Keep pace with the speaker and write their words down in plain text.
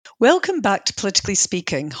Welcome back to Politically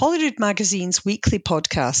Speaking, Holyrood Magazine's weekly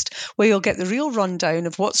podcast, where you'll get the real rundown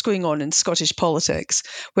of what's going on in Scottish politics.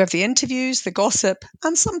 We have the interviews, the gossip,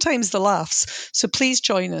 and sometimes the laughs, so please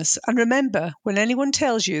join us. And remember, when anyone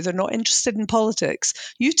tells you they're not interested in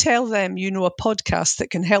politics, you tell them you know a podcast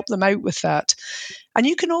that can help them out with that. And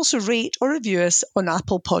you can also rate or review us on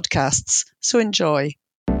Apple Podcasts. So enjoy.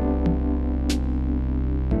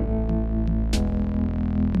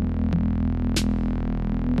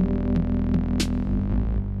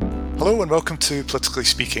 Hello and welcome to Politically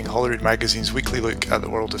Speaking, Holyrood Magazine's weekly look at the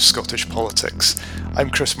world of Scottish politics. I'm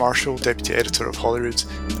Chris Marshall, Deputy Editor of Holyrood,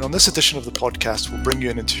 and on this edition of the podcast we'll bring you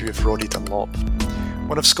an interview with Roddy Dunlop.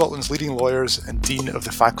 One of Scotland's leading lawyers and Dean of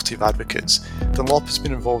the Faculty of Advocates, Dunlop has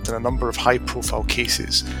been involved in a number of high-profile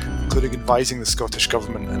cases, including advising the Scottish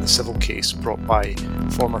Government in the civil case brought by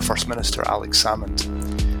former First Minister Alex Salmond.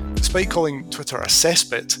 Despite calling Twitter a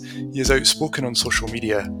cesspit, he is outspoken on social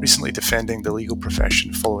media, recently defending the legal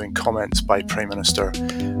profession following comments by Prime Minister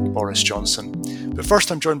Boris Johnson. But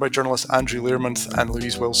first, I'm joined by journalists Andrew Learmonth and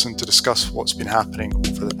Louise Wilson to discuss what's been happening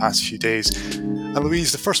over the past few days. And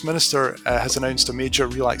Louise, the First Minister has announced a major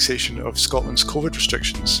relaxation of Scotland's COVID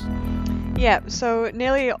restrictions. Yeah, so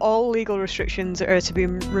nearly all legal restrictions are to be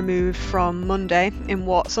removed from Monday in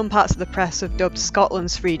what some parts of the press have dubbed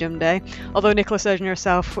Scotland's Freedom Day. Although Nicola Sturgeon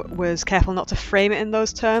herself was careful not to frame it in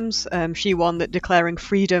those terms, she warned that declaring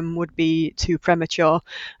freedom would be too premature,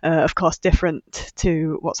 of course different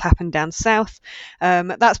to what's happened down south.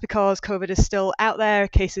 That's because COVID is still out there,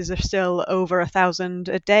 cases are still over 1,000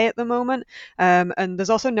 a day at the moment, and there's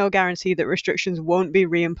also no guarantee that restrictions won't be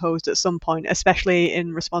reimposed at some point, especially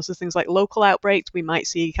in response to things like local outbreaks. We might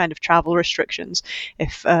see kind of travel restrictions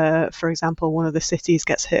if, for example, one of the cities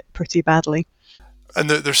gets hit pretty badly. And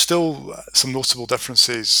there's still some notable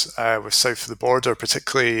differences with south of the border,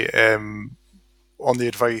 particularly on the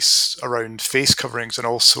advice around face coverings and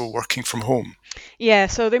also working from home. Yeah,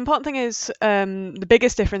 so the important thing is the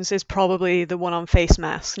biggest difference is probably the one on face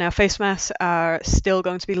masks. Now, face masks are still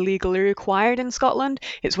going to be legally required in Scotland.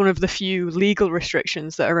 It's one of the few legal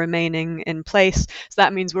restrictions that are remaining in place. So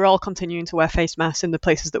that means we're all continuing to wear face masks in the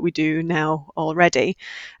places that we do now already.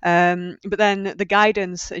 But then the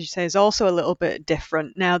guidance, as you say, is also a little bit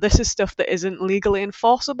different. Now, this is stuff that isn't legally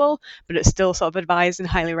enforceable, but it's still sort of advised and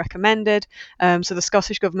highly recommended. So the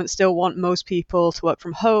Scottish Government still want most people to work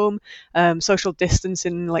from home, social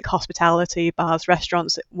distancing like hospitality, bars,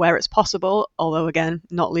 restaurants where it's possible, although again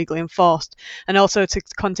not legally enforced, and also to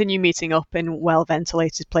continue meeting up in well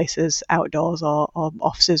ventilated places outdoors or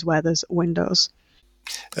offices where there's windows.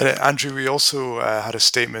 Andrew, we also had a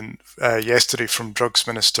statement yesterday from Drugs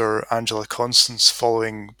Minister Angela Constance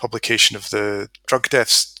following publication of the drug death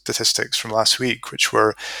statistics from last week, which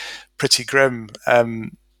were pretty grim.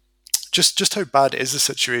 Just how bad is the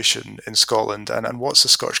situation in Scotland, and what's the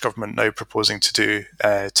Scottish Government now proposing to do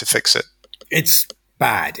to fix it? It's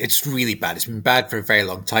bad. It's really bad. It's been bad for a very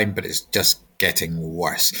long time, but it's just getting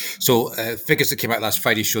worse. So figures that came out last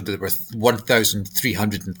Friday showed that there were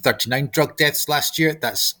 1,339 drug deaths last year.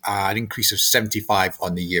 That's an increase of 75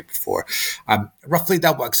 on the year before. Roughly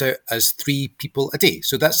that works out as 3 people a day.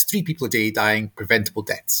 So that's 3 people a day dying preventable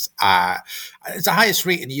deaths. It's the highest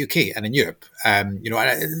rate in the UK and in Europe. I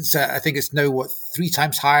think it's now 3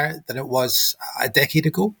 times higher than it was a decade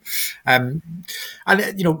ago. Men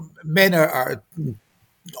are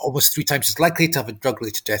almost 3 times as likely to have a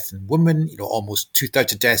drug-related death than women. Almost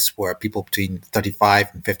 2/3 of deaths were people between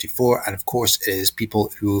 35 and 54. And of course, it is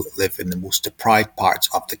people who live in the most deprived parts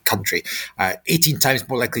of the country. 18 times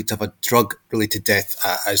more likely to have a drug-related death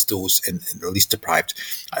as those in the least deprived.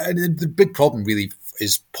 The big problem really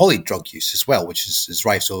is polydrug use as well, which is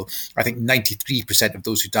rife. So I think 93% of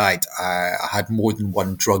those who died had more than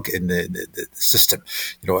one drug in the system.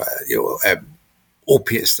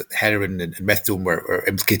 Opiates, heroin and methadone were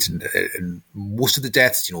implicated in most of the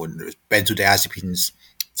deaths. And there was benzodiazepines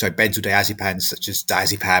such as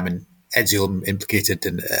diazepam and Edziol implicated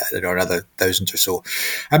in another 1,000 or so.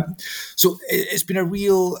 So it's been a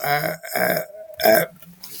real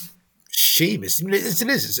shame. It's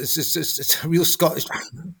a real Scottish.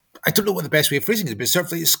 I don't know what the best way of phrasing it is, but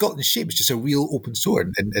certainly it's Scotland's shame. It's just a real open sore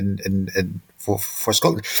for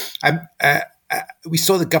Scotland. We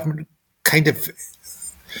saw the government kind of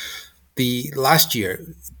the last year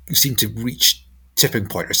seemed to reach tipping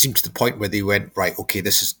point, or seemed to the point where they went, right, okay,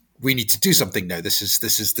 we need to do something now. This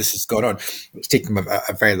has gone on. It's taken them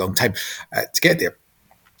a very long time to get there.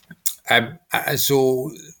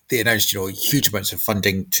 So they announced, huge amounts of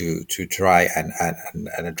funding to try and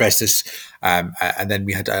address this. And then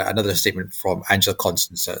we had another statement from Angela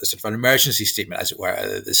Constance, sort of an emergency statement, as it were,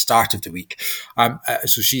 at the start of the week.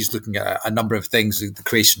 So she's looking at a number of things, the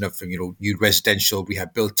creation of, new residential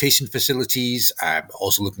rehabilitation facilities,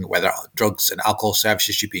 also looking at whether drugs and alcohol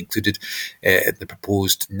services should be included in the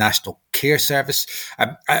proposed National Care Service.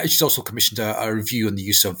 She's also commissioned a review on the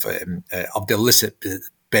use of the illicit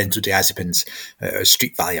benzodiazepines,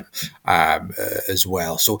 street Valium, as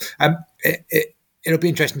well. So it'll be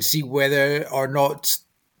interesting to see whether or not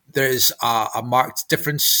there is a marked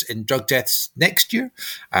difference in drug deaths next year,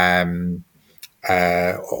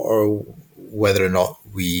 or whether or not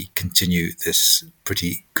we continue this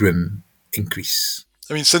pretty grim increase.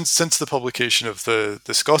 I mean, since the publication of the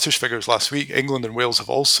Scottish figures last week, England and Wales have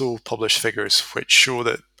also published figures which show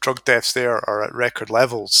that drug deaths there are at record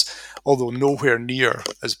levels, although nowhere near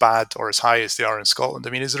as bad or as high as they are in Scotland. I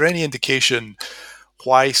mean, is there any indication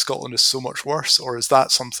why Scotland is so much worse, or is that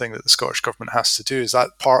something that the Scottish Government has to do? Is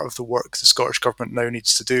that part of the work the Scottish Government now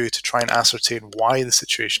needs to do to try and ascertain why the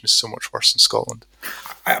situation is so much worse in Scotland?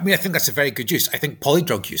 I mean, I think that's a very good use. I think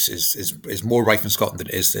polydrug use is more rife in Scotland than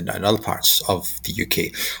it is in other parts of the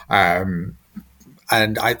UK.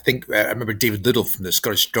 And I think I remember David Liddell from the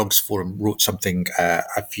Scottish Drugs Forum wrote something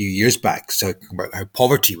a few years back talking about how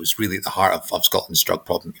poverty was really at the heart of Scotland's drug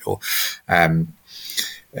problem.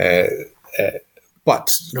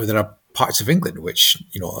 But there are parts of England which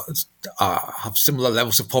have similar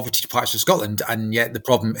levels of poverty to parts of Scotland, and yet the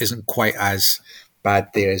problem isn't quite as bad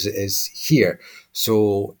there as it is here.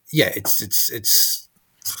 So yeah, it's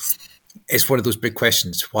one of those big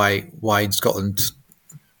questions. Why in Scotland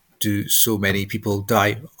do so many people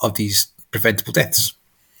die of these preventable deaths?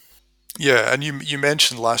 Yeah, and you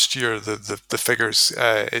mentioned last year the figures.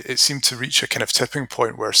 It seemed to reach a kind of tipping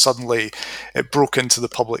point where suddenly it broke into the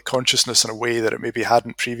public consciousness in a way that it maybe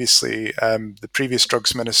hadn't previously. The previous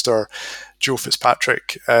drugs minister, Joe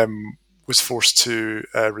Fitzpatrick, was forced to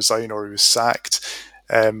resign, or he was sacked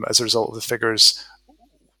as a result of the figures.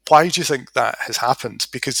 Why do you think that has happened?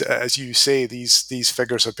 Because, as you say, these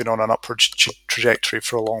figures have been on an upward trajectory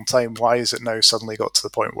for a long time. Why is it now suddenly got to the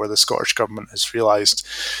point where the Scottish Government has realised,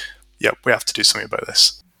 yeah, we have to do something about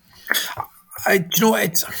this? I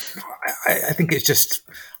think it's just,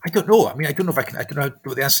 I don't know. I mean, I don't know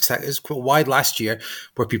what the answer to that is. Why last year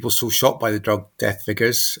were people so shocked by the drug death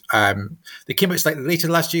figures? They came out slightly later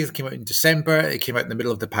last year. They came out in December. It came out in the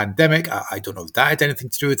middle of the pandemic. I don't know if that had anything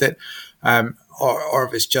to do with it. Or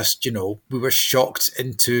if it's just, we were shocked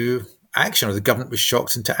into action, or the government was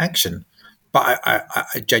shocked into action. But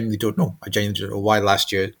I genuinely don't know. I genuinely don't know why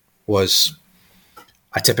last year was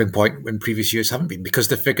a tipping point when previous years haven't been, because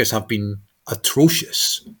the figures have been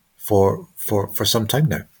atrocious for some time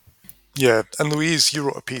now. Yeah, and Louise, you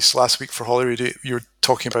wrote a piece last week for Holyrood. You were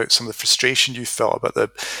talking about some of the frustration you felt about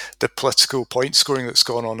the political point scoring that's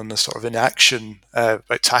gone on and the sort of inaction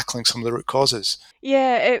about tackling some of the root causes.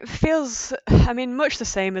 Yeah, it feels, much the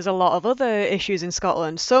same as a lot of other issues in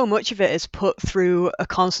Scotland. So much of it is put through a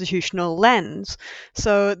constitutional lens.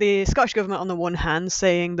 So the Scottish Government, on the one hand,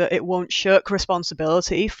 saying that it won't shirk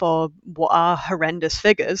responsibility for what are horrendous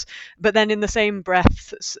figures, but then in the same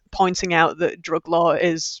breath pointing out that drug law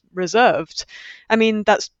is reserved. I mean,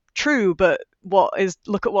 that's true, but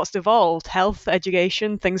look at what's devolved: health,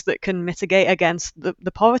 education, things that can mitigate against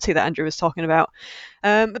the poverty that Andrew was talking about.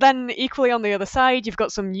 But then equally on the other side, you've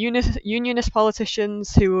got some unionist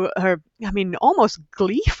politicians who are, almost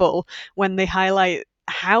gleeful when they highlight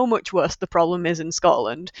how much worse the problem is in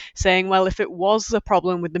Scotland, saying, well, if it was a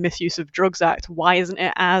problem with the Misuse of Drugs Act, why isn't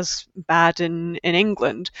it as bad in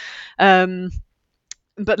England?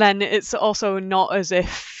 But then it's also not as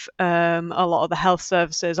if a lot of the health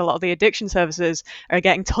services, a lot of the addiction services are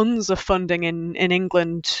getting tons of funding in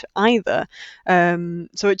England either.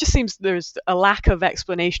 So it just seems there's a lack of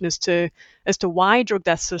explanation as to why drug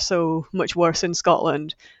deaths are so much worse in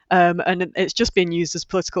Scotland. And it's just been used as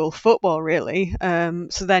political football, really.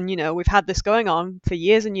 So then, we've had this going on for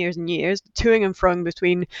years and years and years, toing and froing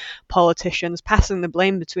between politicians, passing the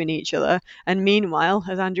blame between each other. And meanwhile,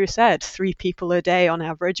 as Andrew said, 3 people a day on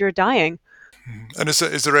average are dying. And is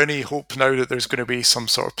there any hope now that there's going to be some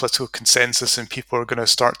sort of political consensus and people are going to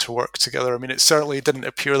start to work together? I mean, it certainly didn't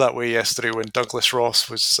appear that way yesterday when Douglas Ross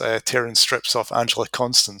was tearing strips off Angela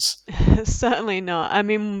Constance. Certainly not. I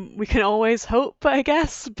mean, we can always hope, I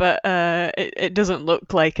guess, but it doesn't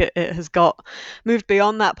look like it has moved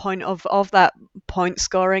beyond that point of that point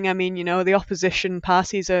scoring. I mean, the opposition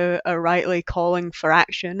parties are rightly calling for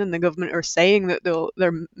action, and the government are saying that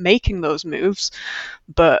they're making those moves,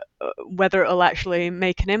 but whether it'll actually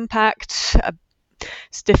make an impact,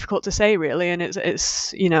 it's difficult to say really, and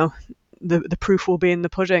it's the proof will be in the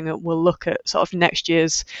pudding. We'll look at sort of next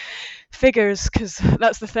year's figures, because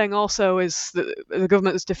that's the thing also, is that the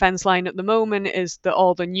government's defence line at the moment is that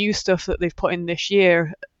all the new stuff that they've put in this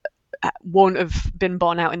year won't have been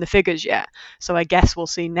borne out in the figures yet. So I guess we'll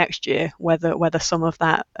see next year whether some of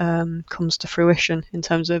that comes to fruition in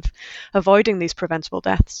terms of avoiding these preventable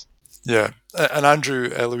deaths. Yeah, and Andrew,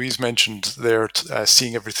 Louise mentioned there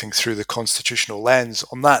seeing everything through the constitutional lens.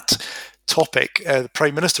 On that topic, the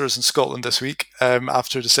Prime Minister is in Scotland this week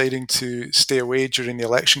after deciding to stay away during the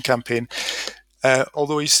election campaign,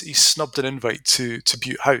 although he's snubbed an invite to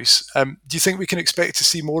Bute House. Do you think we can expect to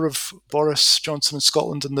see more of Boris Johnson in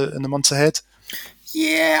Scotland in the months ahead?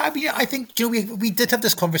 Yeah, I mean, I think we did have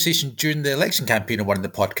this conversation during the election campaign on one of the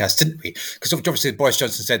podcasts, didn't we? Because obviously Boris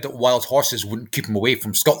Johnson said that wild horses wouldn't keep him away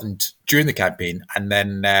from Scotland during the campaign, and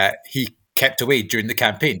then he kept away during the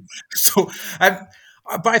campaign. So,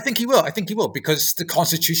 but I think he will. I think he will, because the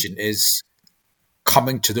Constitution is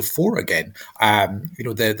coming to the fore again.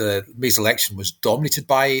 The May's election was dominated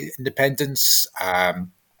by independents.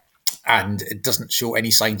 And it doesn't show any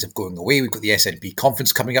signs of going away. We've got the SNP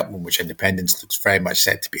conference coming up, in which independence looks very much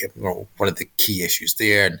set to be one of the key issues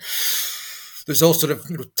there. And there's all sort of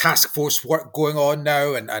task force work going on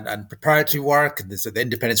now, and preparatory work. And there's the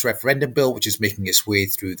independence referendum bill, which is making its way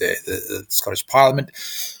through the Scottish Parliament.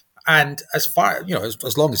 And as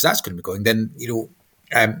long as that's going to be going, then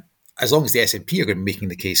as long as the SNP are going to be making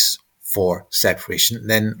the case for separation,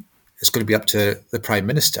 then it's going to be up to the Prime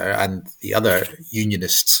Minister and the other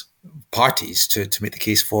unionist parties to make the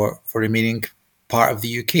case for remaining part of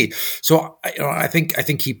the UK. So I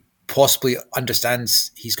think he possibly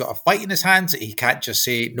understands he's got a fight in his hands. He can't just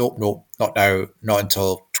say nope, not now, not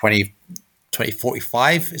until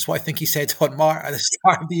 2045 is what I think he said on March at the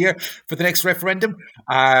start of the year for the next referendum.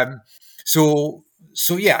 So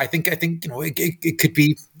yeah, I think it could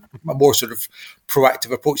be a more sort of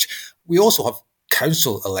proactive approach. We also have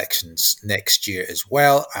council elections next year as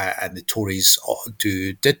well, and the Tories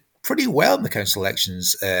did pretty well in the council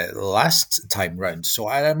elections last time round. So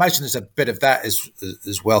I imagine there's a bit of that as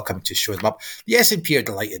well coming to show them up. The SNP are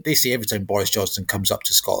delighted. They say every time Boris Johnson comes up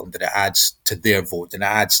to Scotland that it adds to their vote and it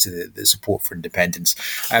adds to the support for independence.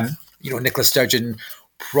 Nicola Sturgeon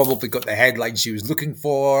probably got the headline she was looking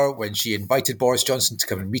for when she invited Boris Johnson to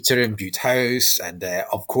come and meet her in Bute House. And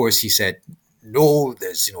of course he said, no,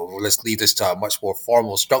 let's lead us to a much more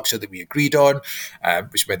formal structure that we agreed on,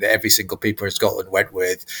 which meant that every single paper in Scotland went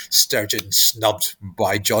with Sturgeon snubbed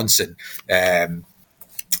by Johnson,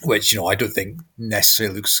 which, I don't think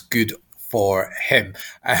necessarily looks good for him.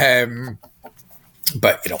 But,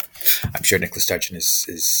 I'm sure Nicola Sturgeon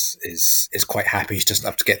is quite happy. He doesn't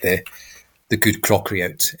have to get the good crockery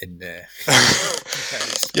out in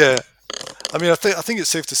Yeah. I mean, I think it's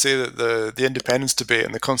safe to say that the independence debate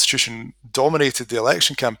and the Constitution dominated the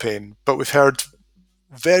election campaign, but we've heard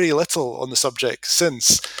very little on the subject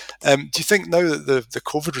since. Do you think now that the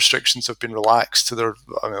COVID restrictions have been relaxed to their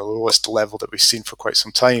lowest level that we've seen for quite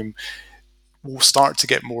some time, we'll start to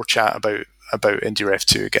get more chat about IndyRef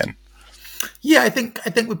 2 again? Yeah, I think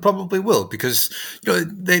we probably will, because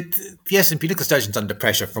the SNP, Nicola Sturgeon's under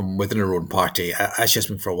pressure from within her own party, as she has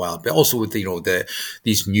been for a while, but also with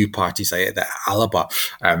these new parties like the Alba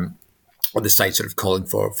on the side, sort of calling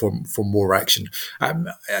for more action. I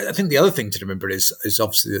think the other thing to remember is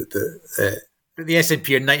obviously that the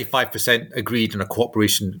SNP are 95% agreed on a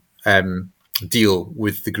cooperation deal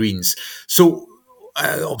with the Greens. So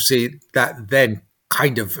obviously that then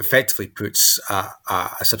kind of effectively puts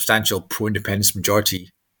a substantial pro-independence majority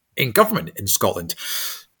in government in Scotland.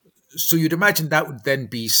 So you'd imagine that would then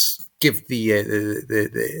give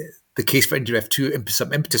the case for IndyRef 2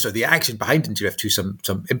 some impetus, or the action behind IndyRef 2 some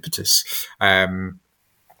impetus. But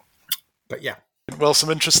yeah. Well, some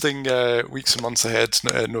interesting weeks and months ahead,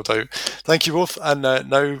 no doubt. Thank you both. And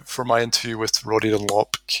now for my interview with Roddy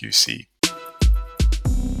Dunlop, QC.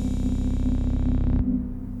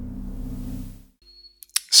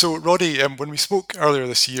 So, Roddy, when we spoke earlier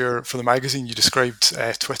this year for the magazine, you described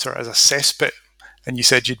Twitter as a cesspit, and you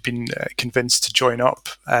said you'd been convinced to join up.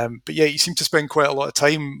 But yeah, you seem to spend quite a lot of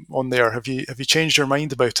time on there. Have you changed your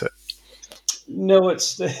mind about it? No,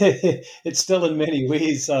 it's still in many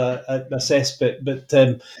ways a cesspit, but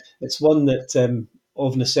it's one that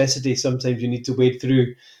of necessity sometimes you need to wade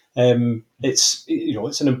through. It's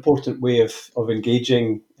an important way of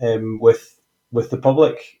engaging with the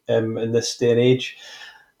public in this day and age.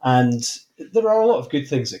 And there are a lot of good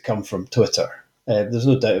things that come from Twitter. There's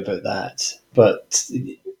no doubt about that. But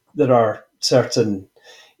there are certain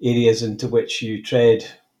areas into which you tread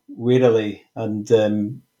warily, and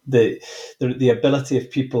the ability of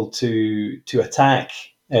people to attack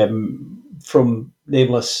from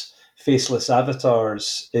nameless, faceless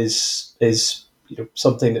avatars is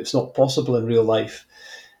something that's not possible in real life,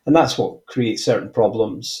 and that's what creates certain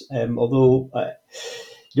problems. Although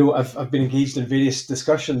I've been engaged in various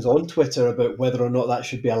discussions on Twitter about whether or not that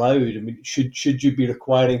should be allowed. I mean, should you be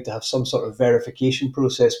requiring to have some sort of verification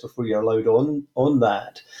process before you're allowed on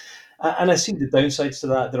that? And I see the downsides to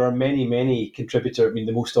that. There are many contributors. I mean,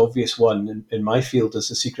 the most obvious one in my field is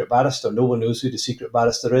the secret barrister. No one knows who the secret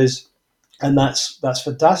barrister is, and that's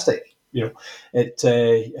fantastic.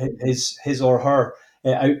 His or her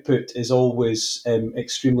output is always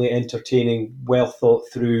extremely entertaining, well thought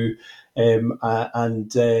through, and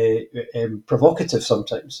provocative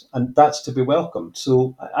sometimes, and that's to be welcomed.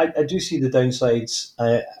 So I do see the downsides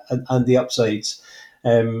and the upsides.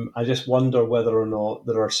 I just wonder whether or not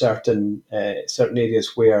there are certain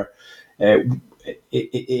areas where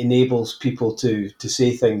it enables people to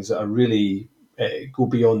say things that are really go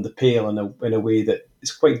beyond the pale in a way that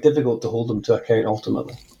it's quite difficult to hold them to account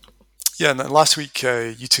ultimately. Yeah, and then last week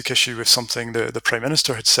you took issue with something the Prime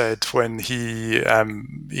Minister had said when he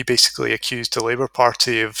basically accused the Labour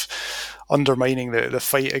Party of undermining the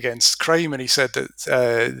fight against crime, and he said that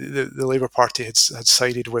the Labour Party had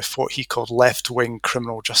sided with what he called left-wing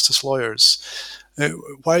criminal justice lawyers.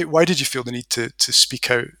 Why did you feel the need to speak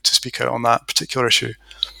out on that particular issue?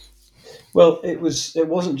 Well, it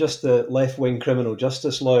wasn't just the left-wing criminal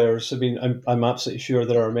justice lawyers. I mean, I'm absolutely sure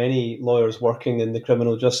there are many lawyers working in the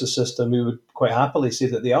criminal justice system who would quite happily say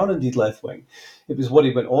that they are indeed left-wing. It was what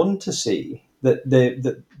he went on to say that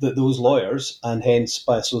that those lawyers, and hence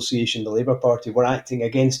by association the Labour Party, were acting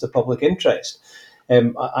against the public interest.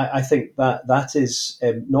 I think that is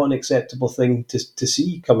not an acceptable thing to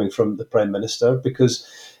see coming from the Prime Minister, because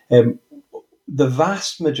the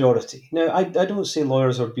vast majority, now I don't say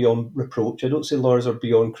lawyers are beyond reproach, I don't say lawyers are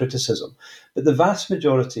beyond criticism, but the vast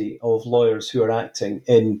majority of lawyers who are acting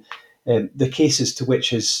in the cases to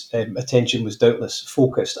which his attention was doubtless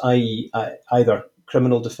focused, i.e. either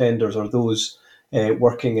criminal defenders or those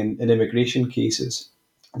working in immigration cases,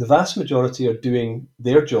 the vast majority are doing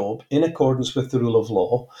their job in accordance with the rule of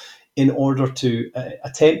law in order to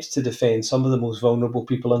attempt to defend some of the most vulnerable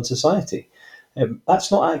people in society. That's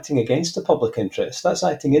not acting against the public interest, that's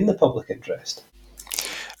acting in the public interest.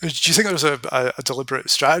 Do you think there was a deliberate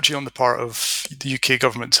strategy on the part of the UK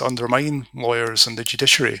government to undermine lawyers and the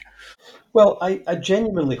judiciary? Well, I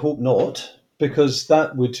genuinely hope not, because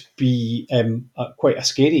that would be quite a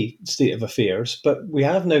scary state of affairs. But we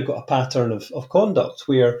have now got a pattern of conduct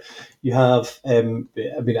where you have, I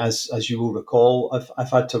mean, as you will recall,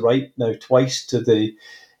 I've had to write now twice to the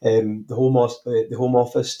Home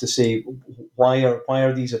Office to say why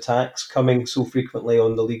are these attacks coming so frequently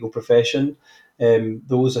on the legal profession.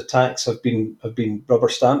 Those attacks have been rubber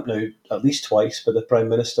stamped now at least twice by the Prime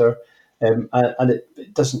Minister. And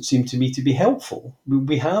it doesn't seem to me to be helpful.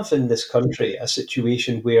 We have in this country a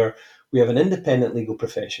situation where we have an independent legal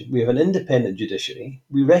profession, we have an independent judiciary,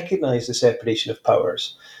 we recognise the separation of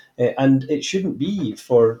powers, and it shouldn't be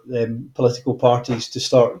for political parties to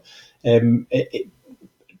start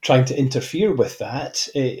trying to interfere with that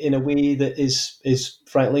in a way that is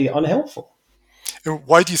frankly unhelpful.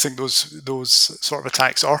 Why do you think those sort of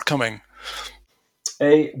attacks are coming?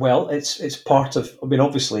 Well, it's part of. I mean,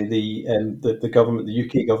 obviously, the government, the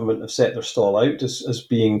UK government, have set their stall out as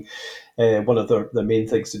being one of the main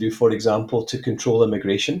things to do. For example, to control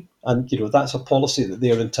immigration, and that's a policy that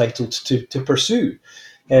they are entitled to pursue.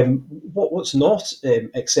 What's not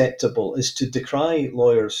acceptable is to decry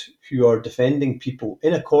lawyers who are defending people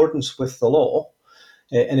in accordance with the law,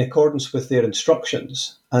 in accordance with their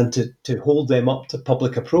instructions, and to hold them up to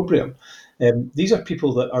public opprobrium. These are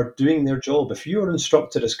people that are doing their job. If you are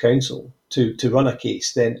instructed as counsel to run a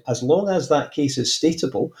case, then as long as that case is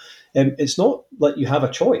stateable, it's not like you have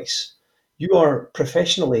a choice. You are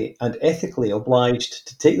professionally and ethically obliged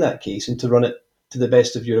to take that case and to run it to the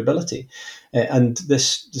best of your ability. And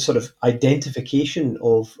this sort of identification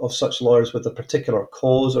of such lawyers with a particular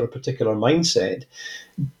cause or a particular mindset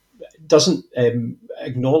doesn't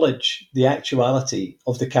acknowledge the actuality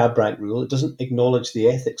of the cab rank rule. It doesn't acknowledge the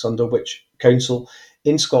ethics under which counsel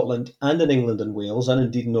in Scotland and in England and Wales and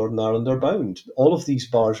indeed in Northern Ireland are bound. All of these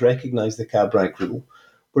bars recognise the cab rank rule.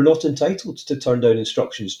 We're not entitled to turn down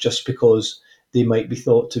instructions just because they might be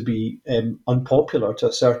thought to be unpopular to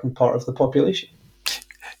a certain part of the population.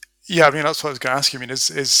 Yeah, I mean, that's what I was going to ask you. I mean,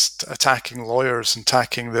 is attacking lawyers and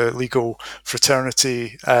attacking the legal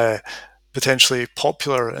fraternity potentially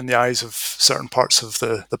popular in the eyes of certain parts of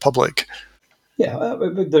the public? Yeah,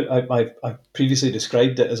 I previously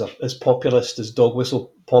described it as populist, as dog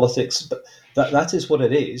whistle politics, but that is what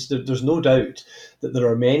it is. There's no doubt that there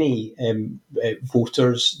are many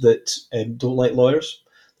voters that don't like lawyers.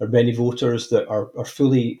 There are many voters that are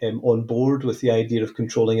fully on board with the idea of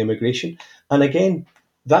controlling immigration. And again,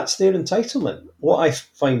 that's their entitlement. What I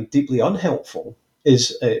find deeply unhelpful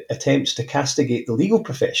is attempts to castigate the legal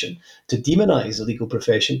profession, to demonise the legal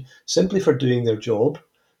profession simply for doing their job,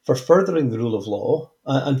 for furthering the rule of law,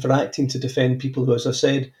 and for acting to defend people who, as I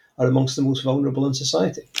said, are amongst the most vulnerable in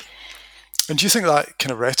society. And do you think that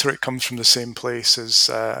kind of rhetoric comes from the same place as,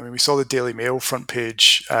 we saw the Daily Mail front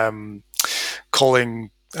page calling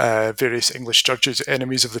various English judges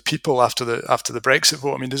enemies of the people after the Brexit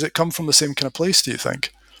vote. I mean, does it come from the same kind of place, do you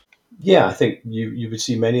think? Yeah, I think you would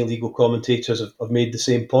see many legal commentators have made the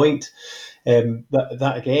same point.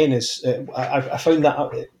 That again is, I found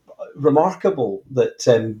that remarkable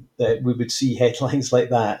that we would see headlines like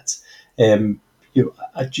that.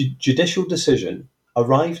 A judicial decision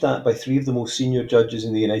arrived at by three of the most senior judges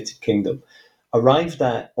in the United Kingdom, arrived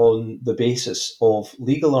at on the basis of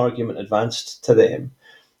legal argument advanced to them,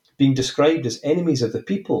 being described as enemies of the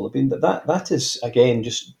people. I mean, that is, again,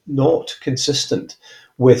 just not consistent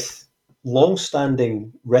with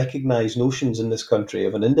long-standing recognised notions in this country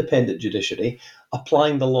of an independent judiciary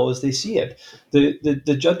applying the law as they see it.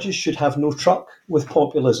 The judges should have no truck with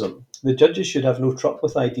populism. The judges should have no truck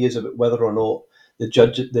with ideas about whether or not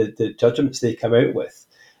the judgments they come out with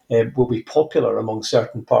will be popular among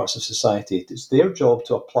certain parts of society. It's their job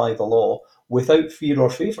to apply the law without fear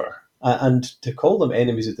or favour. And to call them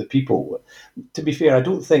enemies of the people, to be fair, I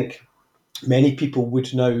don't think many people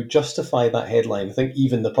would now justify that headline. I think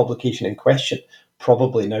even the publication in question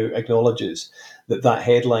probably now acknowledges that that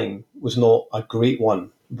headline was not a great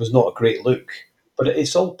one, it was not a great look. But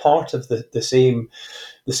it's all part of the same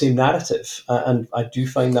narrative, and I do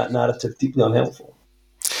find that narrative deeply unhelpful.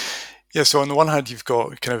 Yeah, so on the one hand, you've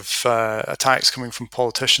got kind of attacks coming from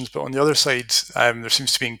politicians, but on the other side, there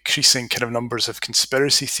seems to be increasing kind of numbers of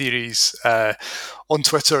conspiracy theories on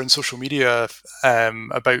Twitter and social media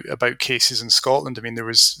about cases in Scotland. I mean, there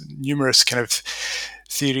was numerous kind of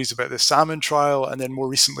theories about the Salmon trial, and then more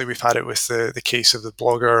recently we've had it with the case of the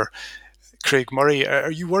blogger Craig Murray.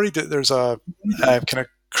 Are you worried that there's a kind of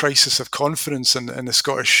crisis of confidence in the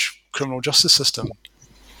Scottish criminal justice system?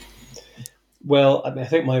 Well, I mean, I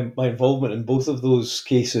think my involvement in both of those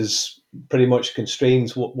cases pretty much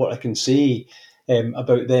constrains what I can say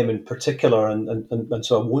about them in particular, and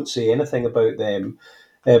so I won't say anything about them.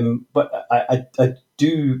 But I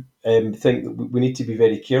do think that we need to be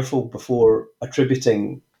very careful before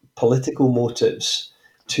attributing political motives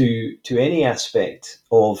to any aspect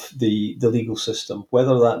of the legal system,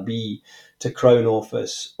 whether that be to Crown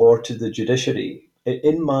Office or to the judiciary.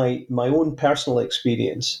 In my own personal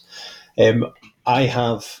experience, I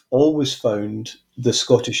have always found the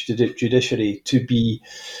Scottish judiciary to be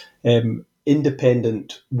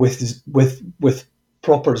independent with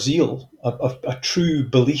proper zeal, a true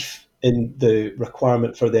belief in the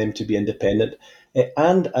requirement for them to be independent.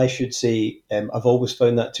 And I should say, I've always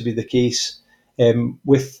found that to be the case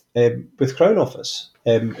with Crown Office.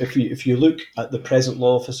 If you look at the present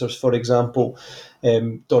law officers, for example,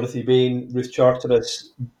 Dorothy Bain, Ruth Charteris,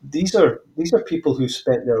 these are people who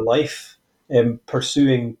spent their life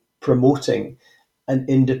promoting an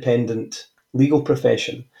independent legal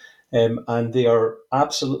profession, and they are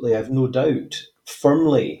absolutely, I've no doubt,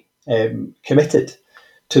 firmly committed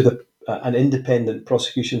to an independent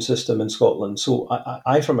prosecution system in Scotland. So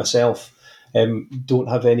I for myself, don't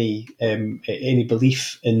have any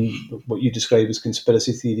belief in what you describe as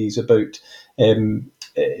conspiracy theories about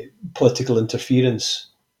political interference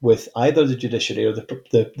with either the judiciary or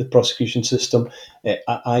the prosecution system.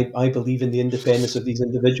 I believe in the independence of these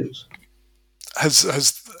individuals.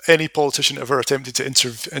 Has any politician ever attempted to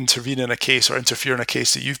intervene in a case or interfere in a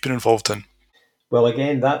case that you've been involved in? Well,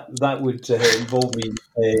 again, that would involve me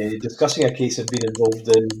discussing a case I've been involved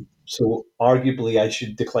in. So arguably, I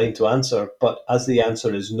should decline to answer. But as the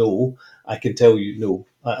answer is no, I can tell you no.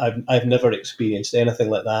 I've never experienced anything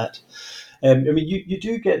like that. I mean, you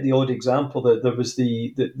do get the odd example. That there was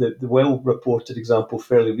the well-reported example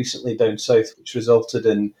fairly recently down south, which resulted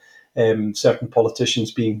in certain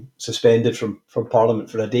politicians being suspended from Parliament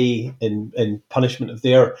for a day in punishment of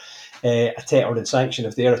their attempt or in sanction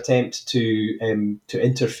of their attempt to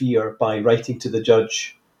interfere by writing to the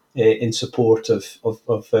judge in support of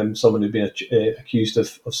someone who'd been accused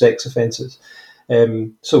of sex offences.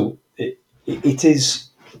 So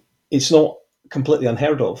it's not completely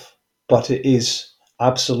unheard of, but it is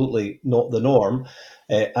absolutely not the norm,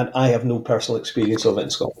 and I have no personal experience of it in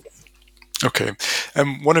Scotland. Okay.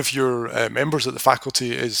 One of your members at the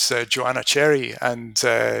faculty is Joanna Cherry, and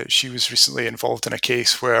she was recently involved in a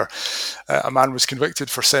case where a man was convicted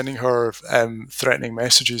for sending her threatening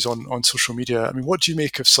messages on social media. I mean, what do you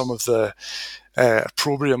make of some of the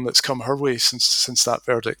opprobrium that's come her way since that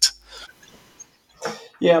verdict?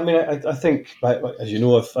 Yeah, I mean, I think, as you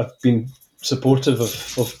know, I've been supportive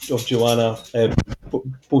of Joanna,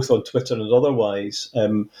 both on Twitter and otherwise.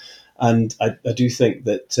 And I do think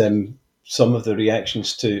that some of the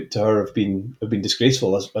reactions to her have been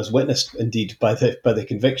disgraceful, as witnessed indeed by the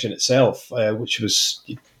conviction itself, which was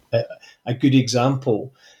a good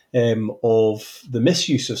example of the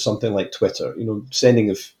misuse of something like Twitter.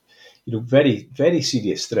 Sending of very, very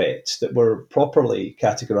serious threats that were properly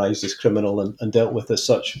categorised as criminal and dealt with as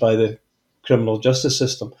such by the criminal justice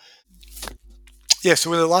system. Yeah,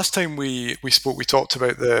 so the last time we spoke, we talked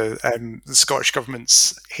about the Scottish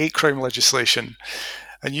Government's hate crime legislation,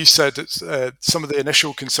 and you said that some of the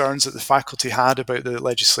initial concerns that the faculty had about the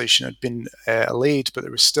legislation had been allayed, but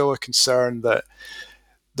there was still a concern that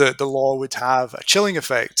the law would have a chilling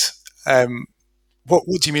effect. What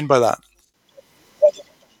do you mean by that?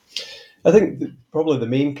 I think probably the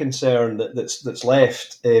main concern that's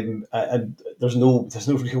left, and there's no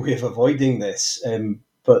real way of avoiding this.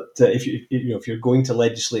 But if you're going to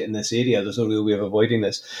legislate in this area, there's no real way of avoiding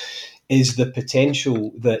this. Is the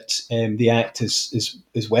potential that the Act is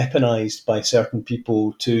weaponised by certain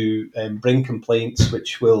people to bring complaints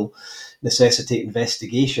which will necessitate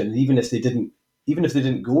investigation, even if they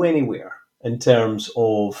didn't go anywhere in terms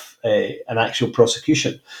of an actual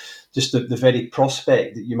prosecution. Just the very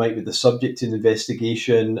prospect that you might be the subject to an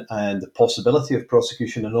investigation and the possibility of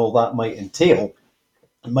prosecution and all that might entail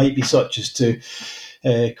might be such as to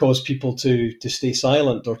cause people to stay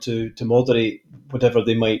silent or to moderate whatever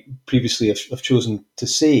they might previously have chosen to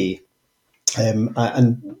say. And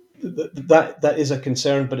that is a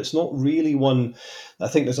concern, but it's not really one. I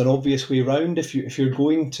think there's an obvious way around. If you're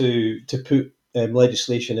going to put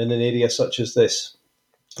legislation in an area such as this,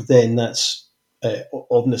 then that's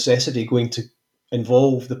of necessity going to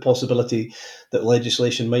involve the possibility that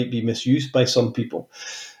legislation might be misused by some people.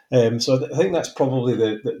 So I think that's probably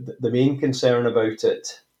the main concern about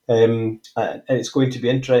it. And it's going to be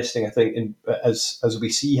interesting, I think, as we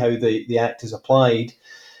see how the Act is applied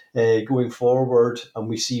going forward, and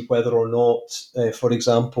we see whether or not, for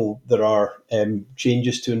example, there are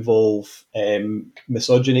changes to involve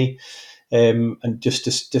misogyny. And just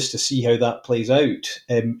to see how that plays out,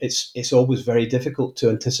 it's always very difficult to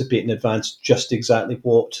anticipate in advance just exactly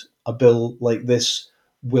what a bill like this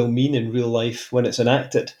will mean in real life when it's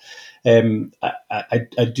enacted.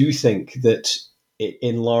 I do think that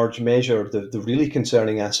in large measure the really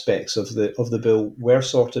concerning aspects of the bill were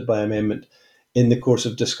sorted by amendment in the course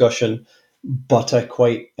of discussion, but I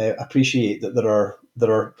quite appreciate that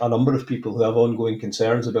there are a number of people who have ongoing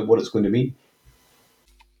concerns about what it's going to mean.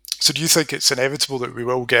 So do you think it's inevitable that we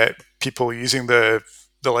will get people using the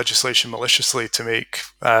legislation maliciously to make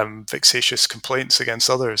vexatious complaints against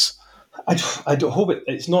others? I don't hope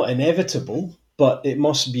it's not inevitable, but it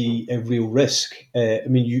must be a real risk. I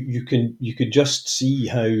mean, you could just see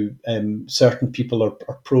how certain people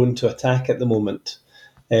are prone to attack at the moment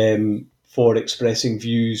for expressing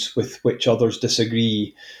views with which others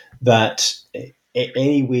disagree. That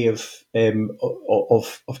any way of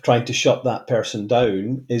trying to shut that person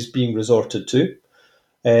down is being resorted to.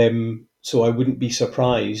 So I wouldn't be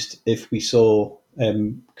surprised if we saw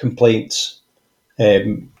complaints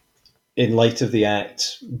in light of the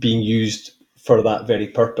Act being used for that very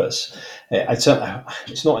purpose. It's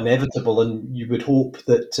not inevitable, and you would hope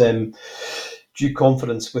that due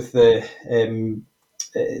confidence with the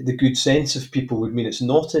good sense of people would mean it's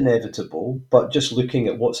not inevitable, but just looking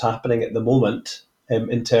at what's happening at the moment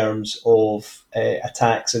in terms of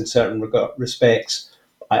attacks in certain respects,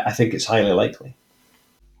 I think it's highly likely.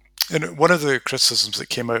 And one of the criticisms that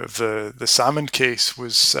came out of the Salmond case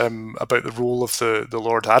was about the role of the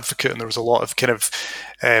Lord Advocate, and there was a lot of kind of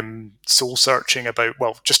soul searching about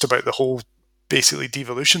the whole basically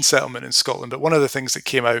devolution settlement in Scotland. But one of the things that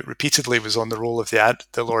came out repeatedly was on the role of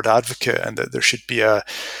the Lord Advocate, and that there should be a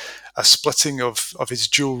splitting of his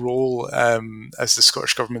dual role as the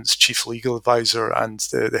Scottish Government's chief legal advisor and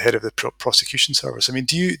the head of the prosecution service. I mean,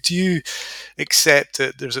 do you accept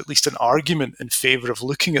that there's at least an argument in favour of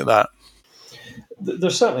looking at that?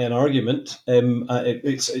 There's certainly an argument.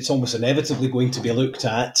 It's almost inevitably going to be looked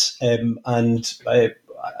at, and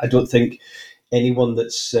I don't think anyone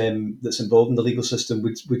that's involved in the legal system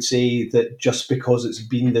would say that just because it's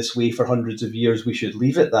been this way for hundreds of years, we should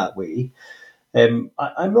leave it that way. I'm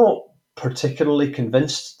not particularly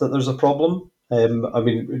convinced that there's a problem.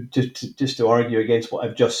 Just to argue against what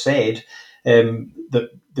I've just said, the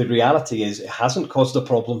reality is it hasn't caused a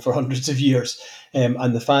problem for hundreds of years,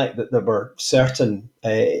 and the fact that there were certain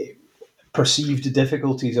perceived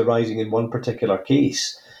difficulties arising in one particular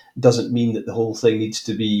case doesn't mean that the whole thing needs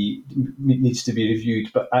to be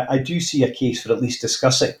reviewed. But I do see a case for at least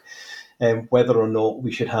discussing whether or not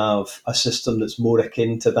we should have a system that's more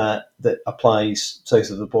akin to that applies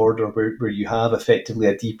south of the border, where you have effectively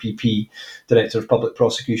a DPP, Director of Public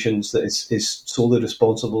Prosecutions, that is solely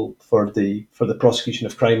responsible for the prosecution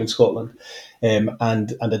of crime in Scotland,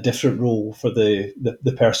 and a different role for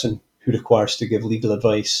the person who requires to give legal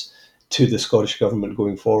advice to the Scottish Government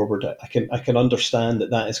going forward. I can understand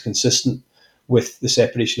that is consistent with the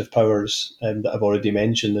separation of powers that I've already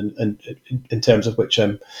mentioned, and in terms of which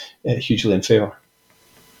I'm hugely in favour.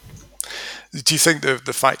 Do you think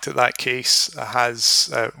the fact that case has,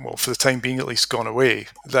 for the time being at least, gone away,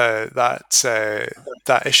 that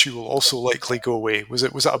issue will also likely go away? Was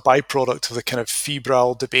it a byproduct of the kind of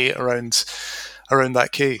febrile debate around that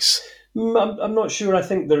case? I'm not sure. I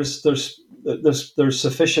think there's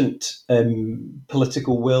sufficient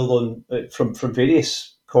political will from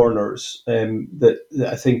various corners that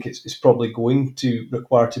I think it's probably going to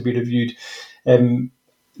require to be reviewed.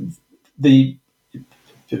 The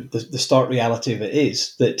stark reality of it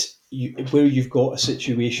is that where you've got a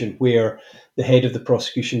situation where the head of the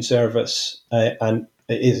prosecution service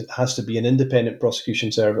has to be an independent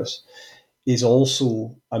prosecution service, is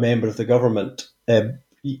also a member of the government,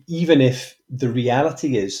 even if the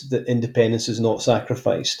reality is that independence is not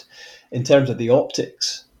sacrificed, in terms of the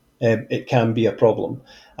optics, it can be a problem.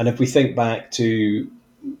 And if we think back to,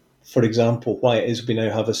 for example, why it is we now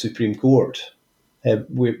have a Supreme Court,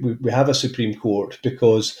 we have a Supreme Court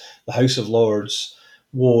because the House of Lords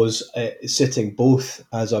was sitting both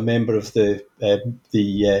as a member of the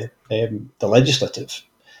legislative,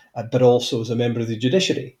 but also as a member of the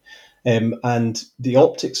judiciary, and the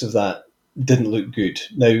optics of that didn't look good.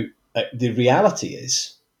 Now, the reality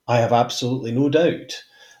is, I have absolutely no doubt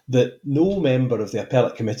that no member of the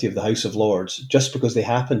Appellate Committee of the House of Lords, just because they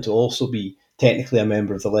happen to also be technically a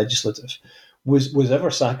member of the legislative, was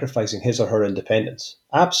ever sacrificing his or her independence.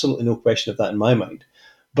 Absolutely no question of that in my mind.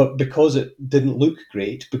 But because it didn't look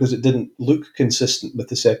great, because it didn't look consistent with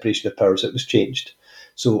the separation of powers, it was changed.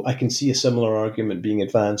 So I can see a similar argument being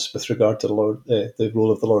advanced with regard to the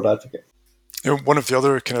role of the Lord Advocate. One of the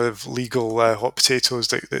other kind of legal hot potatoes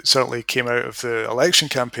that certainly came out of the election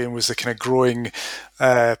campaign was the kind of growing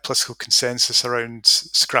political consensus around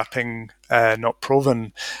scrapping not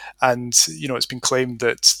proven. And, it's been claimed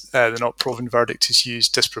that the not proven verdict is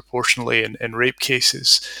used disproportionately in rape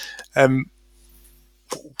cases.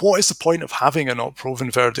 What is the point of having a not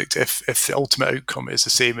proven verdict if the ultimate outcome is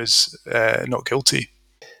the same as not guilty?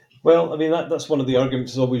 Well, I mean, that's one of the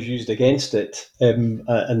arguments that's always used against it.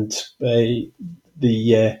 The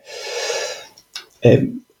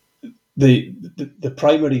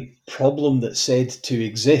primary problem that's said to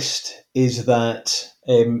exist is that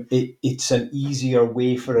it's an easier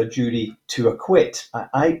way for a jury to acquit.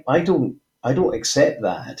 I don't accept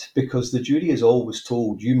that, because the jury is always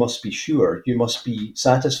told, you must be sure, you must be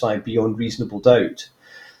satisfied beyond reasonable doubt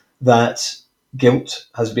that guilt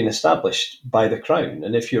has been established by the Crown.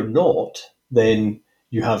 And if you're not, then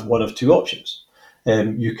you have one of two options.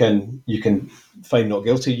 You can find not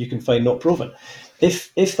guilty, you can find not proven.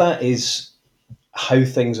 If that is how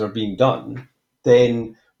things are being done,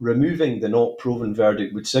 then removing the not proven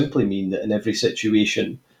verdict would simply mean that in every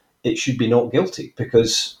situation it should be not guilty,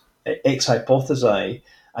 because ex hypothesi,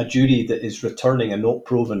 a jury that is returning a not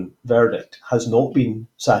proven verdict has not been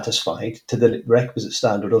satisfied to the requisite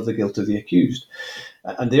standard of the guilt of the accused,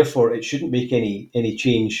 and therefore it shouldn't make any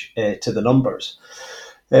change to the numbers.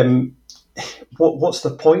 What's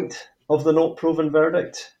the point of the not proven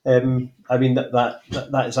verdict? I mean,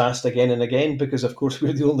 that is asked again and again, because of course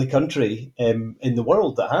we're the only country in the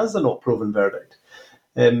world that has the not proven verdict.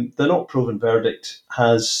 The not proven verdict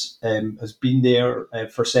has been there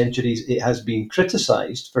for centuries. It has been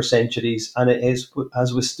criticised for centuries, and it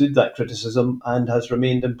has withstood that criticism and has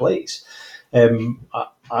remained in place.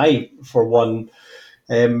 I, for one,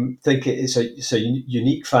 think it's a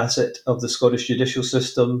unique facet of the Scottish judicial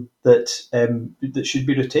system that should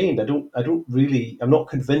be retained. I'm not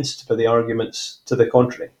convinced by the arguments to the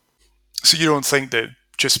contrary. So you don't think that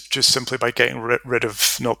just simply by getting rid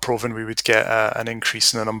of not proven, we would get an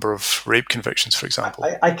increase in the number of rape convictions, for example?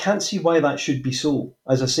 I can't see why that should be so.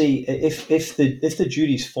 As I say, if the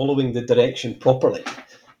jury's following the direction properly,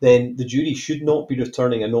 then the jury should not be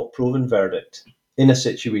returning a not proven verdict in a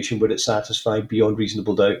situation where it's satisfied beyond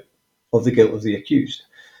reasonable doubt of the guilt of the accused.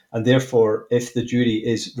 And therefore, if the jury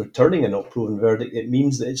is returning a not proven verdict, it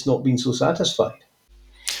means that it's not been so satisfied.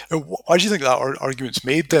 Why do you think that argument's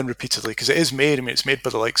made then repeatedly? Because it is made. I mean, it's made by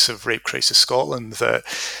the likes of Rape Crisis Scotland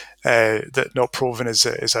that not proven is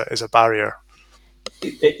a barrier.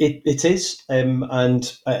 It is, and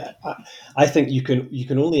I think you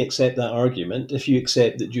can only accept that argument if you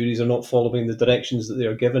accept that juries are not following the directions that they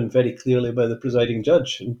are given very clearly by the presiding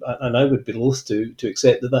judge, and I would be loath to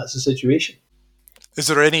accept that that's the situation. Is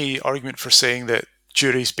there any argument for saying that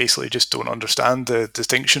juries basically just don't understand the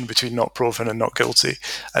distinction between not proven and not guilty,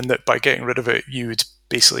 and that by getting rid of it, you would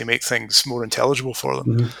basically make things more intelligible for them?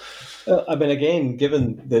 Mm-hmm. I mean, again,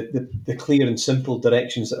 given the clear and simple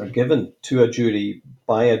directions that are given to a jury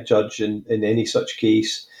by a judge in any such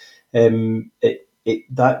case,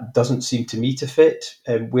 that doesn't seem to me to fit.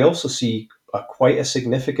 We also see quite a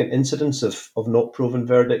significant incidence of not proven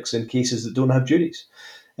verdicts in cases that don't have juries.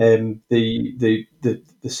 The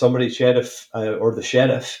summary sheriff or the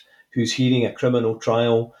sheriff who's hearing a criminal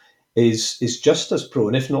trial is just as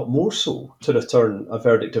prone, if not more so, to return a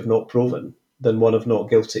verdict of not proven than one of not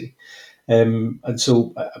guilty. And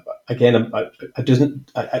so, again,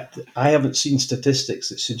 I haven't seen statistics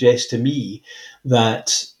that suggest to me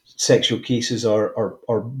that sexual cases are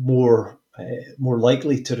more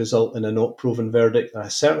likely to result in a not proven verdict. And I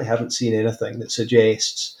certainly haven't seen anything that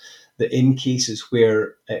suggests that in cases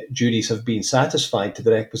where juries have been satisfied to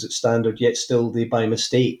the requisite standard, yet still they by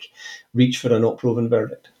mistake reach for a not proven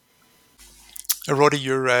verdict. Roddy,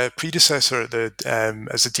 your predecessor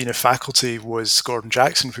as the Dean of Faculty was Gordon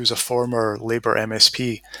Jackson, who's a former Labour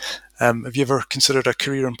MSP. Have you ever considered a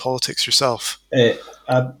career in politics yourself?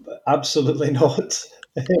 Absolutely not.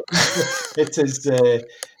 It is.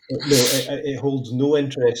 It holds no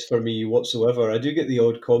interest for me whatsoever. I do get the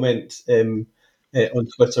odd comment on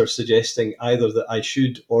Twitter suggesting either that I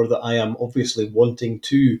should or that I am obviously wanting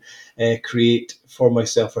to create for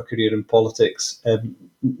myself a career in politics.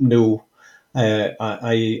 No.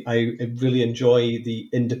 I really enjoy the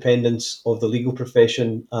independence of the legal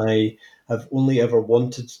profession. I have only ever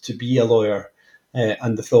wanted to be a lawyer,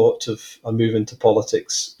 and the thought of a move into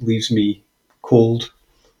politics leaves me cold.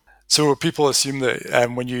 So people assume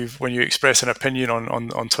that when you express an opinion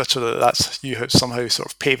on Twitter, that's you somehow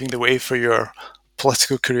sort of paving the way for your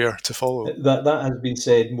political career to follow. That has been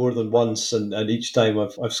said more than once, and each time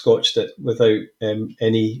I've scotched it without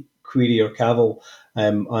any query or cavil.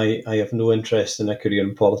 I have no interest in a career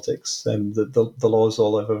in politics. The law is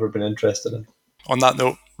all I've ever been interested in. On that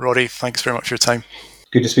note, Roddy, thanks very much for your time.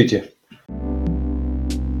 Good to speak to you.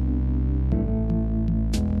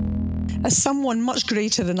 As someone much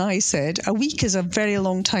greater than I said, a week is a very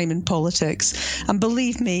long time in politics. And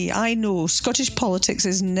believe me, I know Scottish politics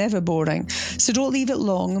is never boring. So don't leave it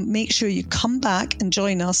long. Make sure you come back and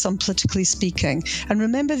join us on Politically Speaking. And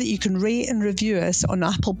remember that you can rate and review us on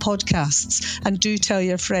Apple Podcasts. And do tell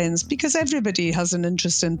your friends, because everybody has an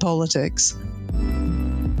interest in politics.